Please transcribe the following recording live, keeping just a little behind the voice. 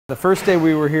The first day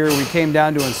we were here, we came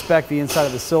down to inspect the inside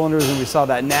of the cylinders and we saw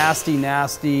that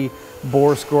nasty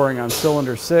bore scoring on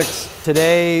cylinder 6.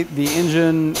 Today, the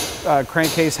engine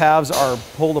crankcase halves are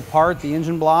pulled apart, the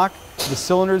engine block. The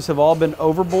cylinders have all been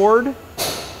overbored.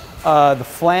 The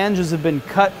flanges have been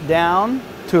cut down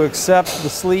to accept the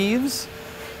sleeves.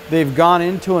 They've gone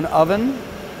into an oven.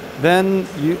 Then,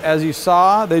 as you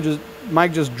saw,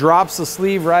 Mike just drops the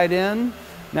sleeve right in.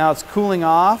 Now it's cooling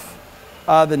off.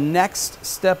 The next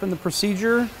step in the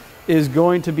procedure is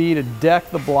going to be to deck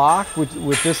the block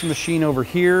with this machine over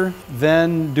here,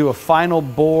 then do a final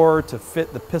bore to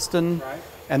fit the piston, right,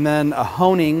 and then a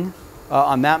honing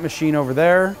on that machine over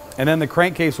there, and then the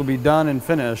crankcase will be done and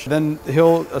finished. Then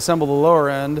he'll assemble the lower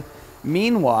end.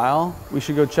 Meanwhile, we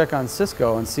should go check on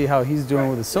Cisco and see how he's doing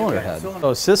with the cylinder head.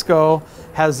 So Cisco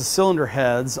has the cylinder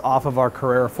heads off of our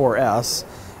Carrera 4S.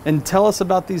 And tell us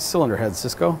about these cylinder heads,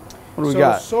 Cisco. What do we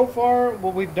got? So far,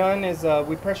 what we've done is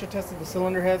we pressure tested the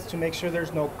cylinder heads to make sure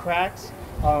there's no cracks.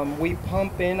 We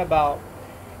pump in about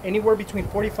anywhere between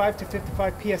 45 to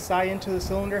 55 PSI into the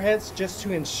cylinder heads just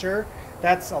to ensure.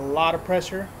 That's a lot of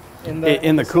pressure in the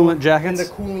coolant jackets? In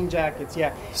the cooling jackets,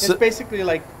 yeah. It's basically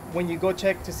like when you go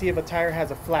check to see if a tire has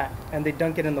a flat and they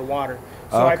dunk it in the water.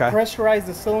 So I pressurize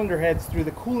the cylinder heads through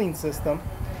the cooling system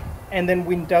and then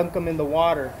we dunk them in the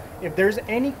water. If there's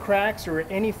any cracks or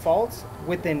any faults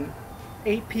within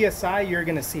 8 PSI, you're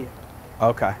gonna see it.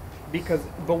 Okay.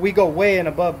 But we go way and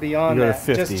above beyond you go that.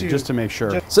 To 50, just to make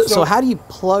sure. So how do you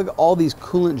plug all these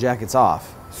coolant jackets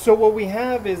off? So what we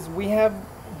have is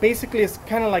basically it's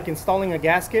kind of like installing a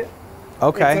gasket.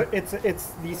 Okay.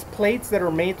 It's these plates that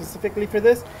are made specifically for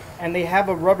this, and they have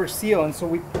a rubber seal, and so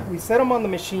we set them on the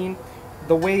machine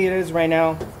the way it is right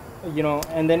now, you know,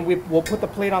 and then we'll put the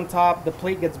plate on top. The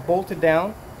plate gets bolted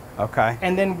down. Okay.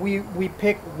 And then we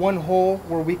pick one hole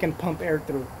where we can pump air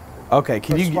through. Okay.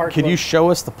 Could you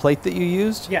show us the plate that you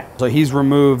used? Yeah. So he's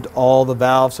removed all the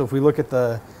valves. So if we look at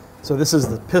so this is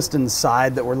the piston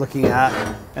side that we're looking at,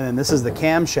 and then this is the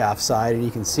camshaft side, and you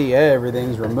can see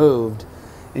everything's removed,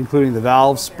 including the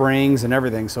valve springs and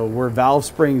everything. So where valve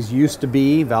springs used to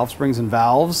be, valve springs and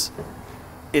valves,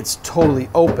 it's totally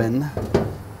open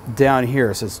down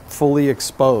here. So it's fully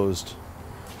exposed.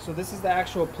 So this is the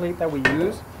actual plate that we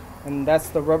use, and that's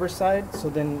the rubber side. So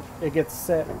then it gets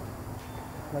set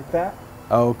like that.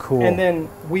 Oh, cool. And then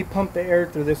we pump the air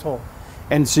through this hole.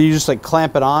 And so you just like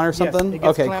clamp it on or something? Yes, it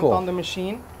gets clamped on the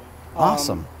machine.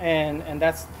 Awesome. And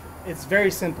it's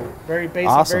very simple, very basic,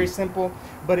 awesome, very simple,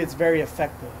 but it's very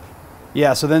effective.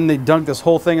 Yeah, so then they dunk this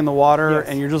whole thing in the water,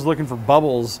 and you're just looking for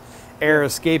bubbles, air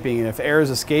escaping. And if air is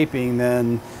escaping,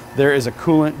 then there is a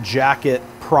coolant jacket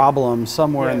problem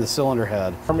somewhere in the cylinder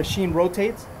head. Our machine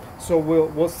rotates, so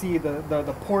we'll see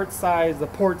the port size,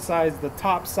 the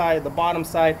top side, the bottom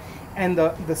side, and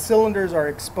the cylinders are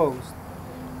exposed.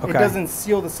 Okay. It doesn't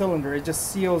seal the cylinder, it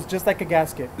just seals just like a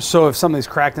gasket. So if something's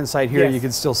cracked inside here, you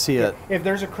can still see it? If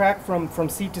there's a crack from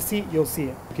seat to seat, you'll see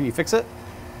it. Can you fix it?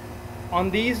 On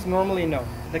these, normally no.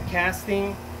 The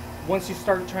casting, once you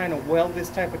start trying to weld this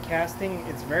type of casting,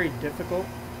 it's very difficult.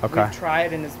 Okay. We've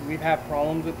tried and we've had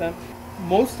problems with them.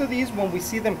 Most of these, when we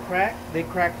see them crack, they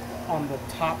crack on the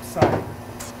top side.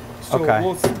 So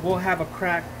we'll have a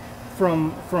crack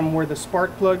from where the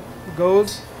spark plug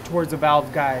goes towards the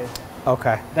valve guide.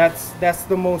 Okay. That's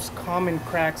the most common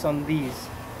cracks on these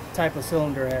type of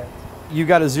cylinder heads. You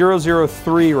got a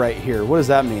 003 right here. What does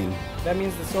that mean? That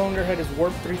means the cylinder head is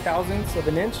warped 3/1000ths of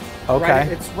an inch. Okay.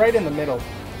 It's right in the middle.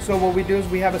 So what we do is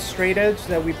we have a straight edge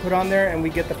that we put on there, and we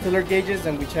get the filler gauges,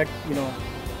 and we check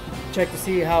to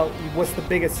see what's the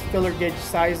biggest filler gauge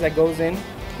size that goes in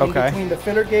between the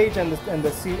filler gauge and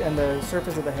the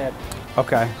surface of the head.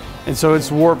 Okay. And so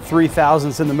it's warped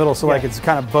 3/1000ths in the middle, so like it's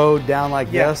kind of bowed down like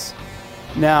this.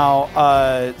 Now,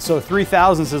 so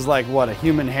 3/1000ths is like what, a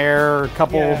human hair,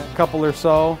 couple or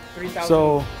so.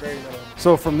 3,000 is very little.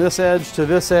 So from this edge to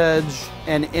this edge,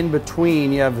 and in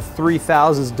between, you have a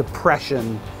 3/1000ths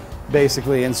depression,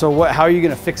 basically. And so how are you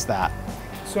going to fix that?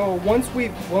 So once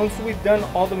we've done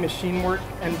all the machine work,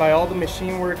 and by all the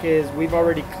machine work is we've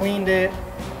already cleaned it,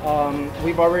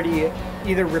 we've already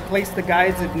either replaced the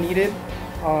guides if needed,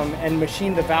 and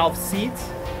machined the valve seats.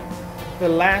 The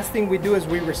last thing we do is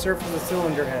we resurface the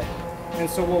cylinder head. And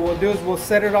so what we'll do is we'll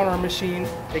set it on our machine.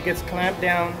 It gets clamped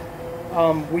down.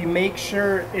 We make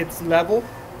sure it's level.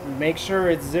 We make sure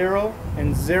it's 0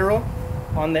 and 0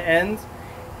 on the ends.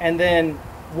 And then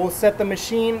we'll set the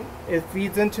machine. It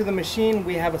feeds into the machine.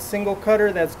 We have a single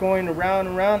cutter that's going around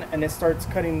and around, and it starts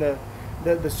cutting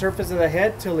the surface of the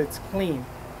head till it's clean.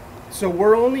 So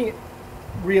we're only,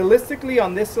 realistically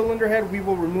on this cylinder head, we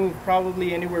will remove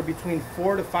probably anywhere between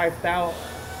 4,000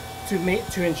 to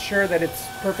to ensure that it's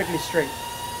perfectly straight.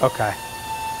 Okay.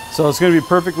 So it's going to be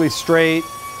perfectly straight.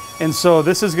 And so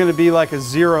this is going to be like a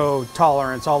zero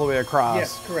tolerance all the way across.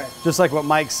 Yes, correct. Just like what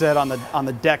Mike said on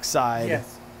the deck side.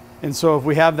 Yes. And so if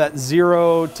we have that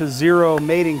 0 to 0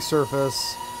 mating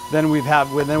surface, then we have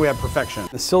perfection.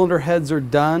 The cylinder heads are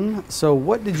done. So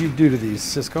what did you do to these,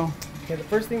 Cisco? Okay, the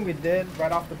first thing we did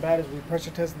right off the bat is we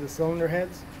pressure tested the cylinder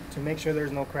heads to make sure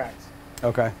there's no cracks.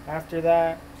 Okay. After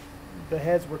that, the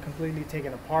heads were completely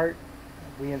taken apart.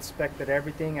 We inspected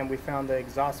everything and we found the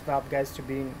exhaust valve guides to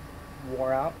be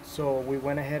wore out. So we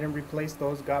went ahead and replaced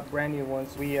those, got brand new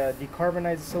ones. We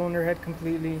decarbonized the cylinder head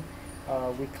completely.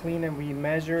 We cleaned and we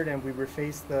measured and we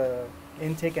refaced the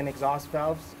intake and exhaust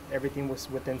valves. Everything was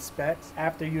within specs.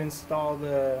 After you install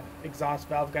the exhaust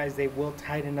valve guides, they will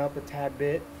tighten up a tad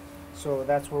bit. So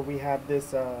that's where we have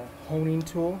this honing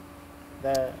tool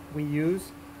that we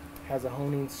use. It has a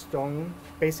honing stone,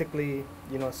 basically,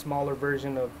 you know, a smaller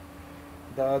version of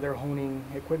the other honing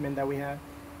equipment that we have,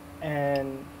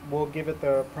 and we'll give it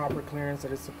the proper clearance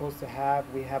that it's supposed to have.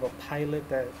 We have a pilot,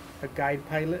 a guide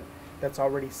pilot that's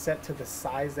already set to the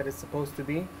size that it's supposed to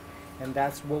be, and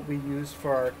that's what we use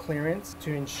for our clearance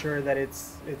to ensure that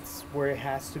it's where it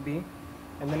has to be.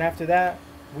 And then after that,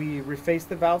 we reface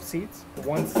the valve seats.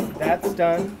 Once that's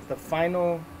done, the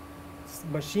final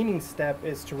machining step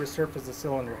is to resurface the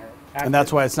cylinder head. And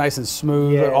that's why it's nice and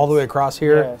smooth all the way across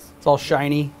here. Yes. It's all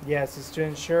shiny. Yes, it's to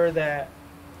ensure that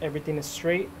everything is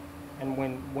straight, and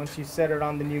once you set it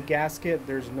on the new gasket,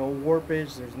 there's no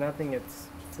warpage, there's nothing, it's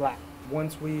flat.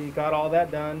 Once we got all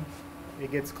that done,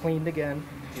 it gets cleaned again.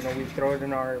 You know, we throw it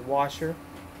in our washer.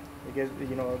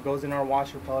 It goes in our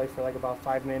washer probably for like about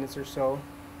 5 minutes or so,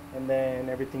 and then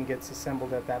everything gets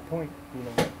assembled at that point. You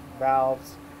know,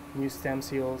 valves, new stem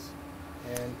seals,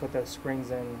 and put the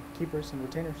springs and keepers and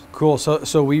retainers. Cool.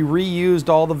 So we reused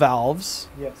all the valves.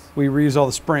 Yes. We reused all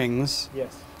the springs.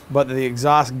 Yes. But the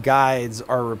exhaust guides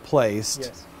are replaced.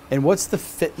 Yes. And what's the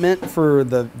fitment for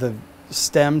the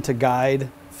stem to guide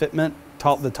fitment?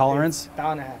 The tolerance?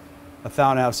 1.5.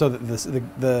 1.5. So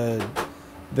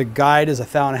the guide is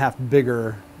 1.5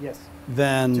 bigger. Yes.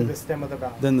 Than to the stem of the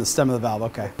valve. Than the stem of the valve.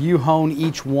 Okay. You hone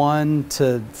each one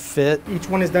to fit. Each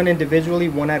one is done individually,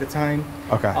 one at a time.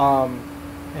 Okay.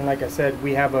 And like I said,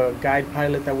 we have a guide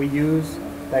pilot that we use.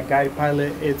 That guide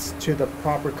pilot, it's to the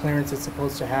proper clearance it's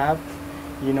supposed to have,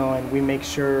 you know, and we make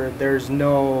sure there's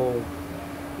no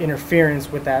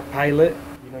interference with that pilot.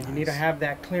 You know, you need to have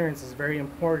that clearance. Is very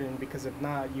important, because if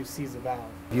not, you seize the valve.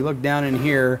 If you look down in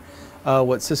here,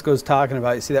 what Cisco's talking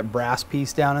about, you see that brass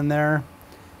piece down in there?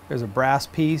 There's a brass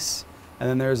piece, and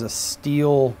then there's a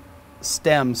steel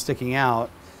stem sticking out.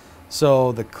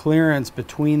 So the clearance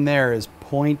between there is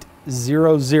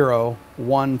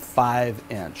 0.0015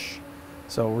 inch.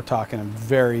 So we're talking a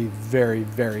very, very,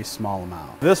 very small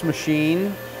amount. This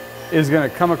machine is going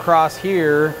to come across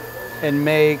here and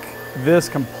make this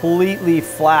completely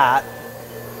flat,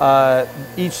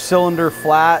 each cylinder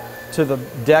flat to the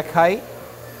deck height,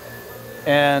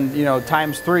 and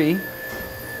times 3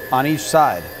 on each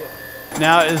side.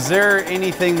 Now, is there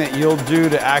anything that you'll do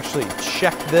to actually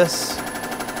check this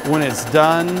when it's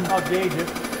done? I'll gauge it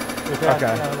with that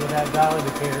dial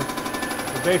indicator.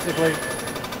 But basically,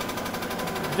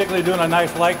 particularly doing a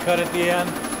nice light cut at the end,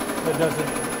 you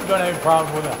don't have any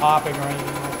problem with it hopping or anything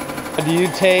like that. Do you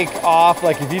take off,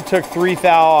 like if you took 3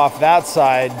 thou off that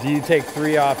side, do you take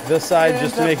 3 off this side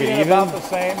just to make it even? About the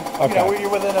same. Okay. You're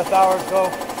within a thou or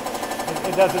so.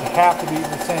 It doesn't have to be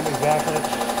the same exactly.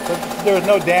 But there's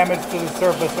no damage to the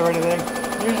surface or anything.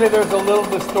 Usually there's a little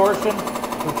distortion,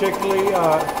 particularly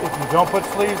if you don't put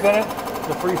sleeves in it.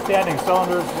 The freestanding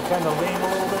cylinders will tend to lean a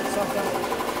little bit sometimes.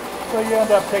 So you end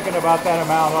up taking about that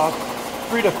amount off.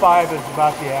 3 to 5 is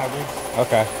about the average.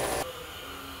 Okay.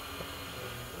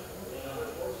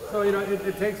 So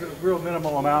it takes a real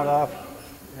minimal amount off,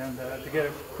 and to get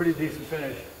a pretty decent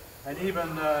finish. And even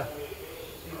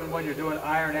when you're doing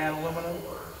iron and aluminum,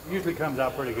 it usually comes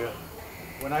out pretty good.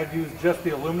 When I use just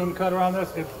the aluminum cutter on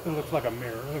this, it looks like a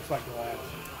mirror. It looks like glass.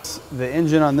 The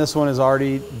engine on this one is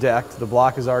already decked. The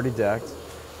block is already decked.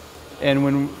 And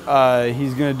when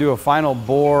he's going to do a final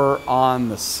bore on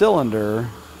the cylinder,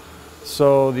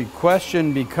 so the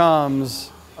question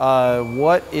becomes,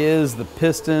 what is the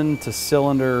piston to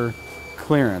cylinder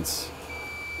clearance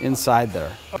inside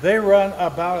there? They run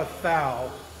about 1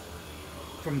 thou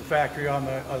from the factory on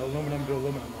the aluminum to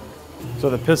aluminum.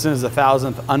 So the piston is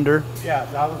 1,000th under? Yeah,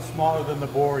 that was smaller than the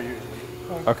bore usually.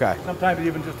 Okay. Sometimes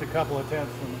even just a couple of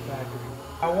tenths from the factory.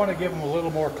 I want to give them a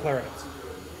little more clearance.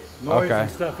 Noise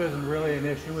and stuff isn't really an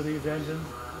issue with these engines,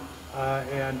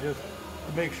 and just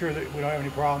to make sure that we don't have any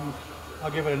problems,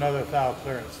 I'll give it another thou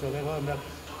clearance. So they'll end up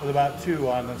with about 2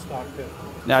 on the stock piston.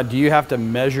 Now, do you have to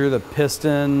measure the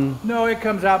piston? No, it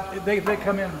comes out, they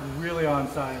come in really on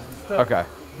size and stuff. Okay.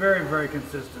 Very, very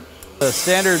consistent. The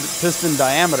standard piston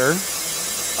diameter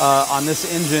on this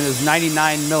engine is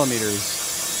 99 millimeters.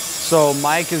 So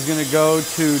Mike is going to go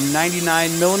to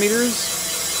 99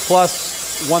 millimeters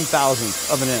plus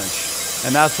 1/1000th of an inch.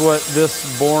 And that's what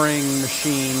this boring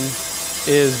machine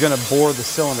is going to bore the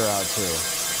cylinder out to.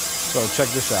 So check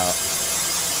this out.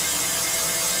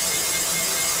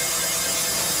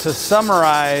 To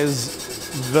summarize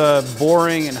the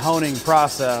boring and honing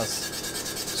process,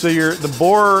 so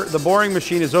the boring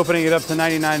machine is opening it up to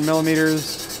 99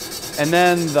 millimeters, and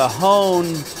then the hone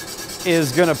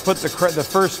is going to put the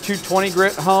first 220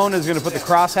 grit hone is going to put the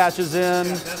cross hatches in.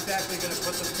 Yeah, that's actually going to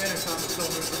put the finish on the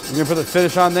cylinder. You're going to put the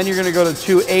finish on, then you're going to go to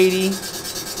 280,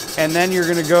 and then you're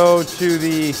going to go to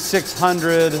the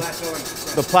 600,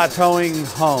 the plateauing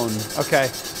hone. Okay,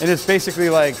 and it's basically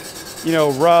like, you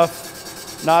know, rough,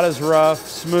 not as rough,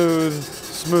 smooth,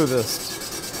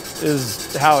 smoothest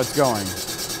is how it's going.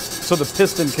 So the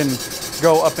piston can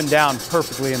go up and down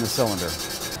perfectly in the cylinder.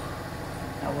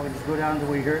 Now we'll just go down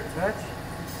until we hear it touch.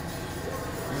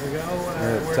 There we go.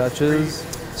 There it touches.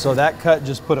 So that cut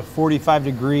just put a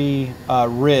 45-degree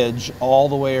ridge all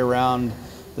the way around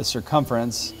the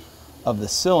circumference of the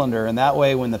cylinder, and that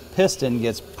way when the piston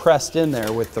gets pressed in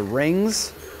there with the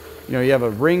rings, you know, you have a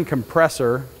ring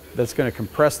compressor that's going to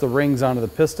compress the rings onto the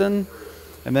piston,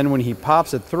 and then when he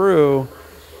pops it through,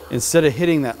 instead of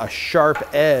hitting a sharp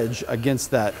edge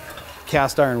against that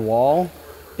cast iron wall,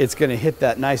 it's going to hit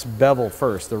that nice bevel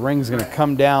first. The ring's going to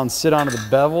come down, sit onto the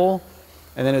bevel,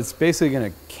 and then it's basically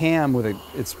going to cam with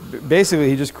it's basically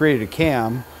he just created a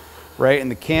cam, right? And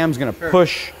the cam's going to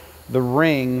push the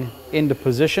ring into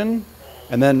position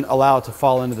and then allow it to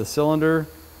fall into the cylinder,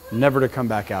 never to come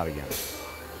back out again.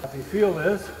 If you feel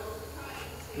this,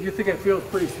 you think it feels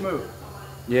pretty smooth.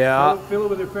 Yeah. Feel it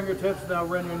with your fingertips, now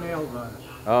run your nails on it.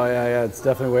 Oh yeah, yeah, it's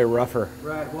definitely way rougher.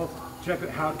 Right, well, check it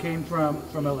how it came from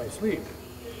LA Sleep.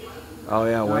 Oh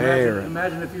yeah, now way.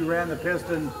 imagine if you ran the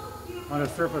piston on a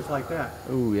surface like that.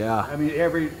 Ooh, yeah. I mean,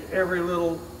 every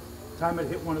little time it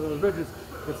hit one of those ridges,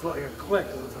 it's like a click.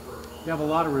 You have a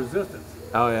lot of resistance.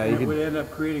 Oh yeah, and it would end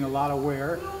up creating a lot of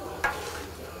wear.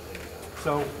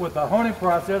 So with the honing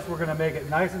process, we're going to make it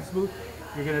nice and smooth.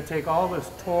 You're going to take all this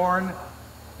torn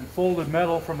and folded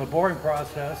metal from the boring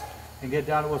process and get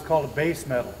down to what's called a base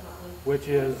metal, which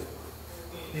is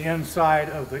the inside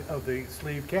of the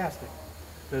sleeve casting.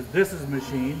 This is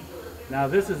machined. Now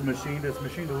this is machined. It's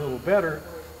machined a little better,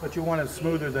 but you want it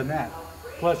smoother than that.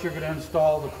 Plus you're going to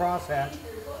install the crosshatch,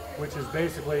 which is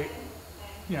basically,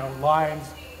 you know, lines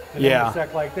that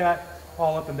intersect like that,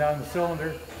 all up and down the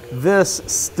cylinder. This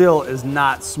still is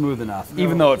not smooth enough. No.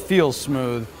 Even though it feels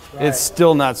smooth, right. It's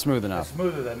still not smooth enough. It's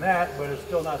smoother than that, but it's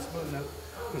still not smooth enough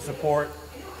to support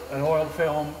an oil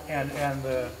film and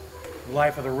the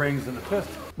life of the rings and the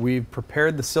piston. We've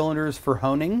prepared the cylinders for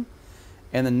honing,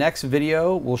 and the next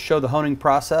video will show the honing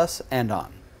process and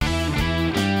on.